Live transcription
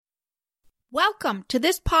Welcome to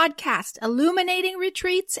this podcast, Illuminating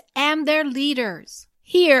Retreats and Their Leaders.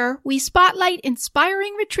 Here, we spotlight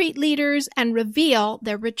inspiring retreat leaders and reveal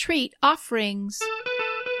their retreat offerings.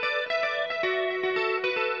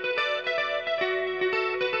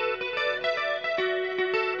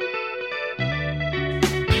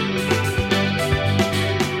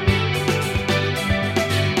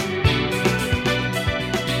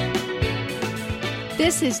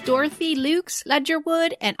 This is Dorothy Lukes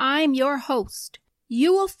Ledgerwood, and I'm your host.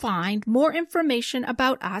 You will find more information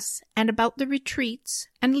about us and about the retreats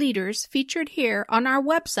and leaders featured here on our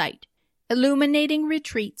website,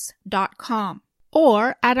 illuminatingretreats.com,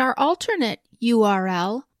 or at our alternate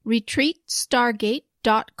URL,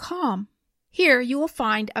 retreatstargate.com. Here you will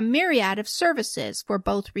find a myriad of services for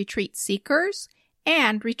both retreat seekers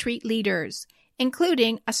and retreat leaders,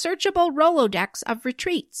 including a searchable Rolodex of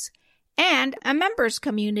retreats, and a members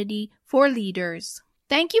community for leaders.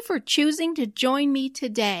 Thank you for choosing to join me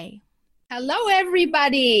today. Hello,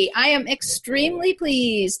 everybody. I am extremely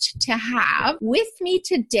pleased to have with me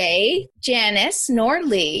today Janice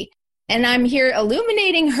Norley, and I'm here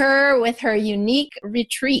illuminating her with her unique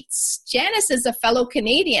retreats. Janice is a fellow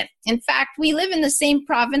Canadian. In fact, we live in the same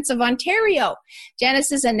province of Ontario.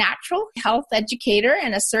 Janice is a natural health educator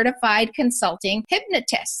and a certified consulting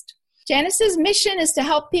hypnotist. Janice's mission is to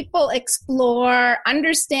help people explore,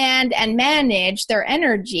 understand, and manage their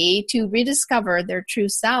energy to rediscover their true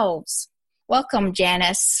selves. Welcome,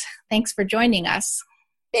 Janice. Thanks for joining us.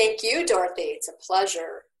 Thank you, Dorothy. It's a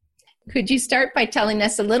pleasure. Could you start by telling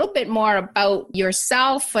us a little bit more about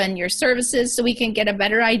yourself and your services so we can get a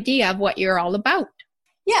better idea of what you're all about?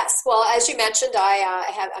 Yes. Well, as you mentioned,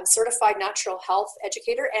 I'm a certified natural health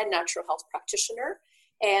educator and natural health practitioner,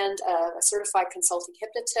 and a certified consulting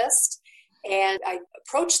hypnotist. And I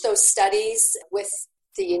approach those studies with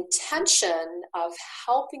the intention of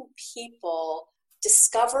helping people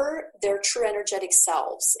discover their true energetic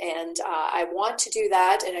selves. And I want to do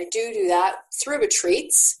that, and I do that through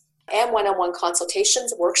retreats and one-on-one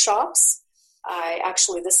consultations, workshops. I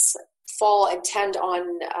actually this fall intend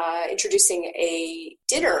on introducing a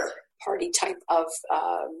dinner party type of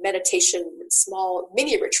meditation, small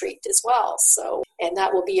mini retreat as well. So, and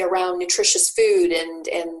that will be around nutritious food and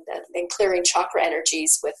clearing chakra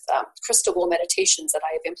energies with crystal bowl meditations that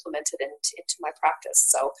I have implemented into my practice.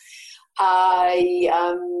 So, I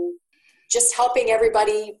just helping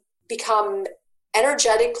everybody become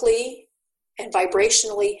energetically and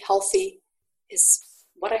vibrationally healthy is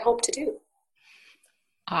what I hope to do.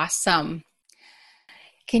 Awesome.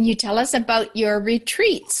 Can you tell us about your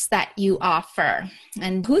retreats that you offer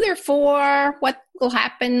and who they're for, what will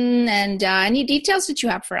happen, and any details that you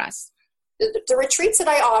have for us? The retreats that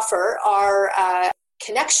I offer are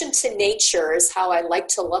connection to nature is how I like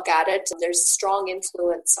to look at it. There's strong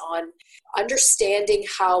influence on understanding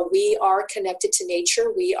how we are connected to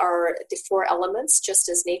nature. We are the four elements, just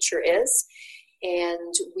as nature is.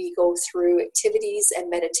 And we go through activities and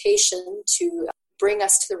meditation to bring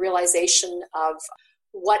us to the realization of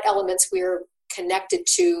what elements we're connected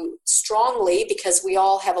to strongly, because we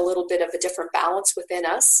all have a little bit of a different balance within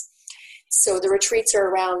us. So the retreats are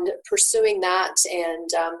around pursuing that and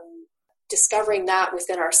discovering that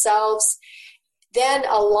within ourselves, then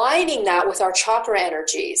aligning that with our chakra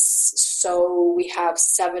energies. So we have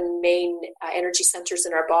 7 main energy centers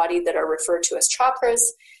in our body that are referred to as chakras.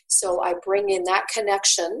 So I bring in that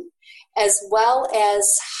connection, as well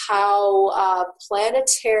as how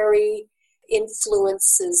planetary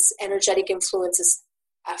influences, energetic influences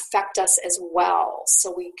affect us as well.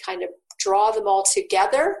 So we kind of draw them all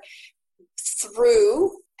together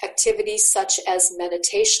through activities such as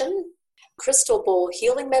meditation, crystal bowl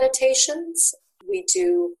healing meditations.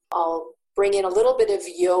 I'll bring in a little bit of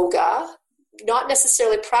yoga, not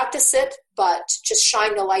necessarily practice it, but just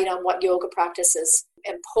shine the light on what yoga practices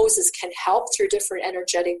and poses can help through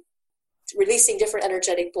releasing different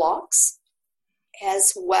energetic blocks.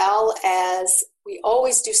 As well as we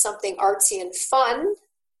always do something artsy and fun.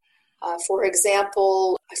 For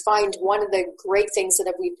example, I find one of the great things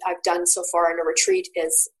that I've done so far in a retreat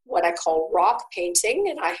is what I call rock painting.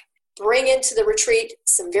 And I bring into the retreat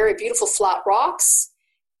some very beautiful flat rocks.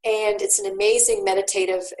 And it's an amazing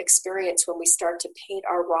meditative experience when we start to paint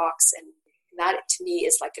our rocks. And that, to me,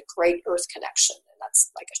 is like a great earth connection. And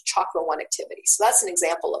that's like a chakra one activity. So that's an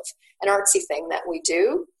example of an artsy thing that we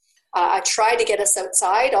do. I try to get us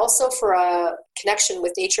outside also for a connection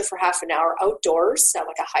with nature for half an hour outdoors,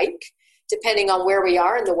 like a hike, depending on where we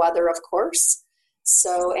are and the weather, of course.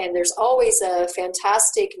 So, and there's always a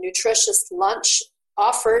fantastic, nutritious lunch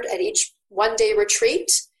offered at each one-day retreat,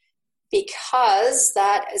 because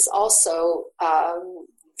that is also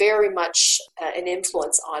very much an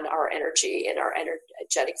influence on our energy and our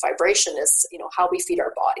energetic vibration is, how we feed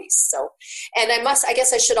our bodies. So, and I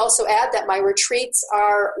guess I should also add that my retreats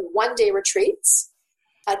are 1-day retreats,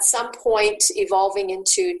 at some point evolving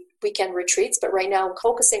into weekend retreats, but right now I'm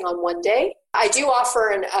focusing on 1 day. I do offer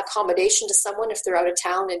an accommodation to someone if they're out of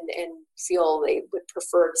town and feel they would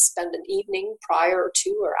prefer to spend an evening prior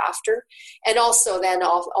to or after. And also then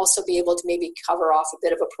I'll also be able to maybe cover off a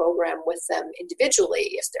bit of a program with them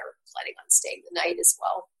individually if they're planning on staying the night as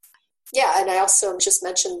well. Yeah, and I also just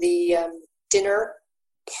mentioned the dinner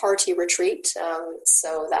party retreat.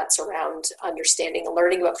 So that's around understanding and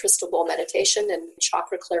learning about crystal bowl meditation and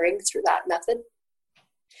chakra clearing through that method.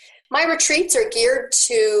 My retreats are geared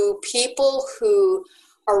to people who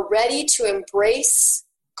are ready to embrace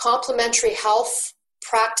complementary health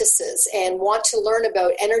practices and want to learn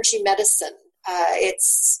about energy medicine.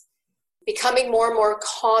 It's becoming more and more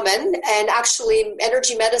common, and actually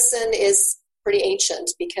energy medicine is pretty ancient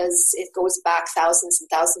because it goes back thousands and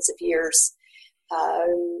thousands of years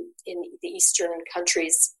in the Eastern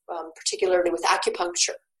countries, particularly with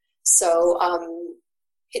acupuncture. So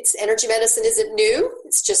it's energy medicine isn't new.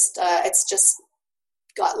 It's just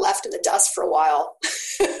got left in the dust for a while,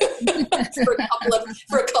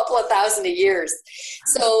 for a couple of thousand of years.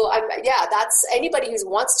 So that's anybody who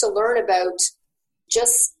wants to learn about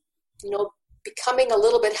just becoming a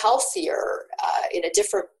little bit healthier in a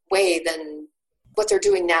different way than what they're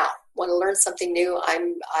doing now. Want to learn something new?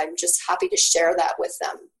 I'm just happy to share that with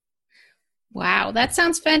them. Wow, that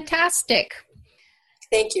sounds fantastic.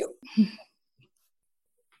 Thank you.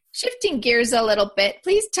 Shifting gears a little bit,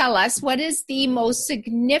 please tell us, what is the most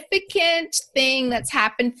significant thing that's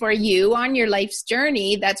happened for you on your life's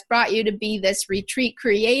journey that's brought you to be this retreat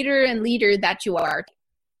creator and leader that you are?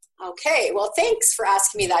 Okay, well, thanks for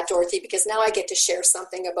asking me that, Dorothy, because now I get to share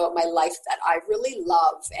something about my life that I really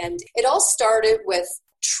love. And it all started with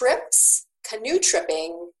trips, canoe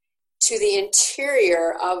tripping to the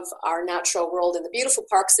interior of our natural world in the beautiful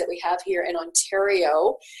parks that we have here in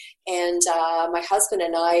Ontario. And my husband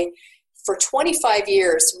and I, for 25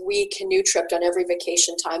 years, we canoe tripped on every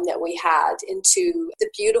vacation time that we had into the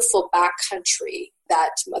beautiful backcountry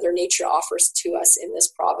that Mother Nature offers to us in this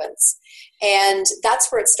province. And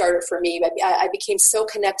that's where it started for me. I became so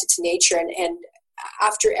connected to nature. And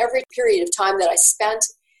after every period of time that I spent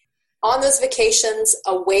on those vacations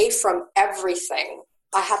away from everything,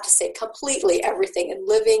 I have to say completely everything, and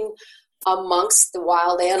living amongst the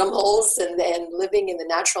wild animals and living in the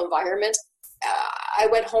natural environment, I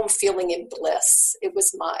went home feeling in bliss. It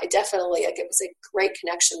was it was a great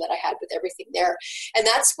connection that I had with everything there. And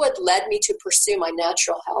that's what led me to pursue my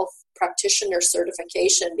natural health practitioner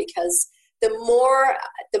certification, because the more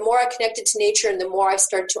I connected to nature and the more I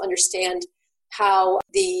started to understand how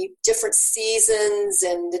the different seasons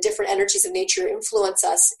and the different energies of nature influence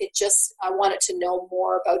us, I wanted to know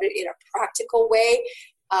more about it in a practical way,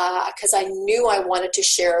 because I knew I wanted to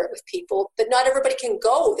share it with people. But not everybody can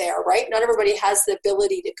go there, right? Not everybody has the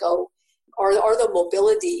ability to go, or the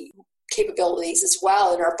mobility capabilities as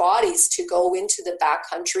well in our bodies to go into the back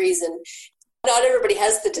countries, and not everybody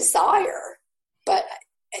has the desire. But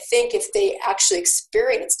I think if they actually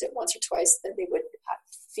experienced it once or twice, then they would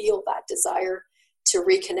feel that desire to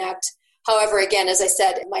reconnect. However, again, as I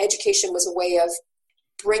said, my education was a way of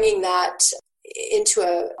bringing that into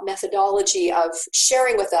a methodology of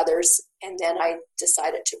sharing with others, and then I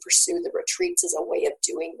decided to pursue the retreats as a way of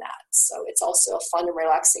doing that. So it's also a fun and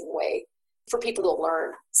relaxing way for people to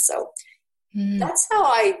learn. So that's how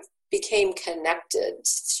I became connected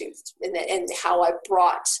to, and how I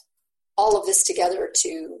brought all of this together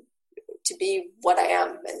to be what I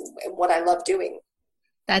am and what I love doing.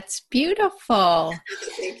 That's beautiful.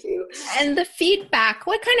 Thank you. And the feedback,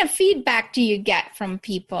 what kind of feedback do you get from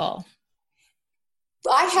people?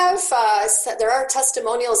 I have, there are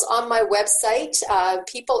testimonials on my website.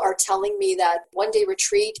 People are telling me that 1-day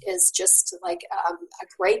retreat is just like a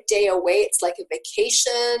great day away. It's like a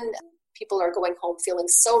vacation. People are going home feeling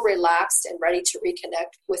so relaxed and ready to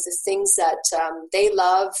reconnect with the things that they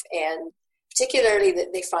love, and particularly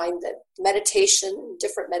that they find that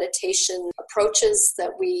different meditation approaches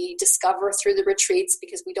that we discover through the retreats,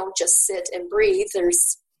 because we don't just sit and breathe.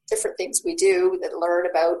 There's different things we do that learn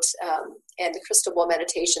about, and the crystal ball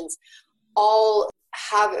meditations all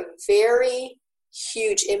have a very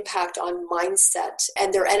huge impact on mindset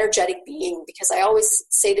and their energetic being. Because I always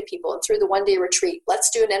say to people, and through the 1-day retreat, let's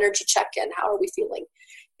do an energy check-in. How are we feeling?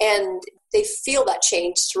 And they feel that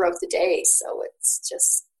change throughout the day. So it's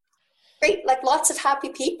just great, like lots of happy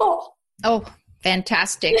people. Oh,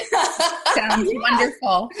 fantastic. Sounds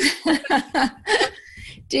wonderful.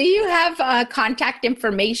 Do you have contact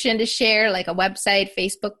information to share, like a website,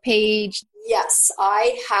 Facebook page? Yes,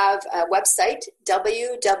 I have a website,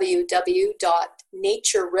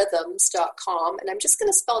 www.naturerhythms.com, and I'm just going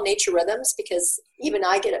to spell Nature Rhythms because even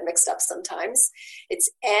I get it mixed up sometimes. It's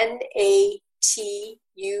NaturerHythms.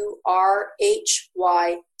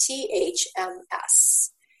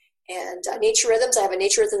 And Nature Rhythms, I have a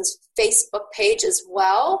Nature Rhythms Facebook page as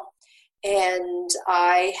well. And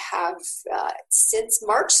I have, since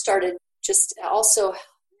March, started just also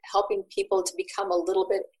helping people to become a little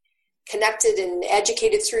bit connected and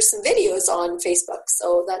educated through some videos on Facebook.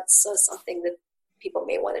 So that's something that people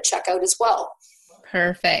may want to check out as well.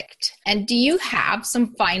 Perfect. And do you have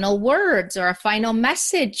some final words or a final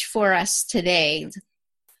message for us today?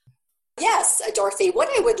 Yes, Dorothy, what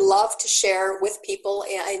I would love to share with people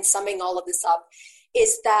in summing all of this up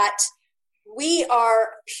is that we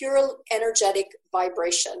are pure energetic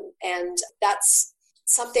vibration, and that's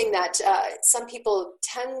something that some people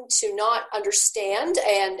tend to not understand,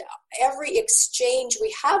 and every exchange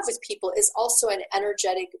we have with people is also an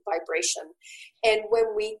energetic vibration. And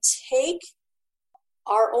when we take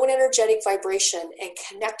our own energetic vibration and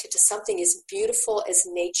connect it to something as beautiful as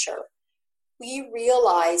nature, we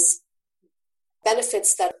realize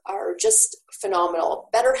benefits that are just phenomenal.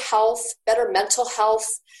 Better health, better mental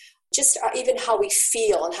health, just even how we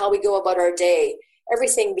feel and how we go about our day.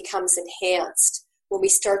 Everything becomes enhanced when we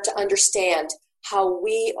start to understand how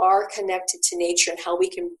we are connected to nature and how we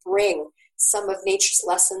can bring some of nature's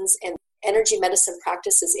lessons and energy medicine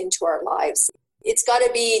practices into our lives. It's got to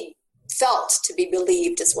be felt to be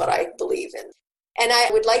believed is what I believe in. And I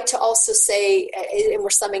would like to also say, and we're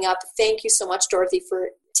summing up, thank you so much, Dorothy,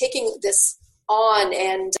 for taking this on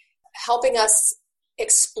and helping us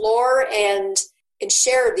explore and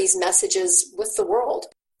share these messages with the world.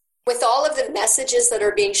 With all of the messages that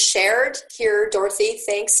are being shared here, Dorothy,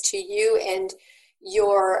 thanks to you and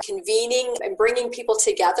your convening and bringing people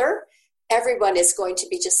together, everyone is going to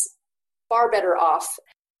be just far better off.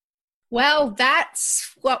 Well,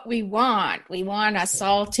 that's what we want. We want us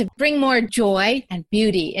all to bring more joy and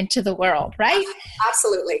beauty into the world, right?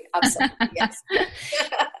 Absolutely. Absolutely. Yes.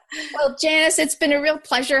 Well, Janice, it's been a real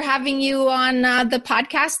pleasure having you on the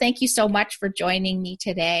podcast. Thank you so much for joining me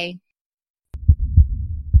today.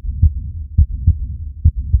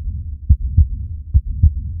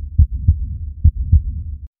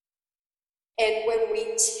 And when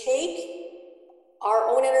we take our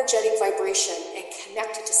own energetic vibration and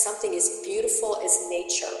connect it to something as beautiful as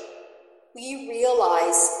nature, we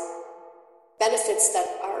realize benefits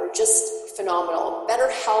that are just phenomenal.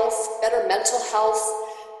 Better health, better mental health,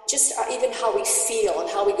 just even how we feel and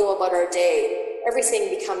how we go about our day. Everything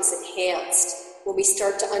becomes enhanced when we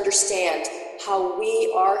start to understand how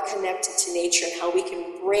we are connected to nature and how we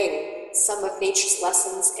can bring some of nature's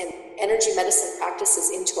lessons and energy medicine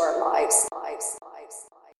practices into our lives.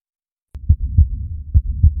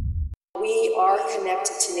 We are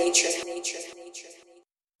connected to nature.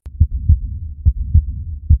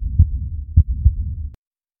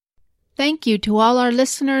 Thank you to all our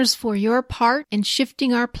listeners for your part in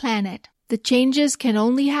shifting our planet. The changes can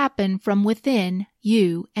only happen from within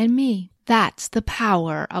you and me. That's the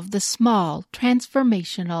power of the small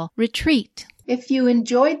transformational retreat. If you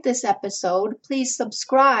enjoyed this episode, please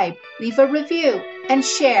subscribe, leave a review, and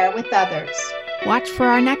share with others. Watch for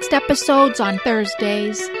our next episodes on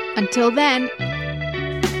Thursdays. Until then,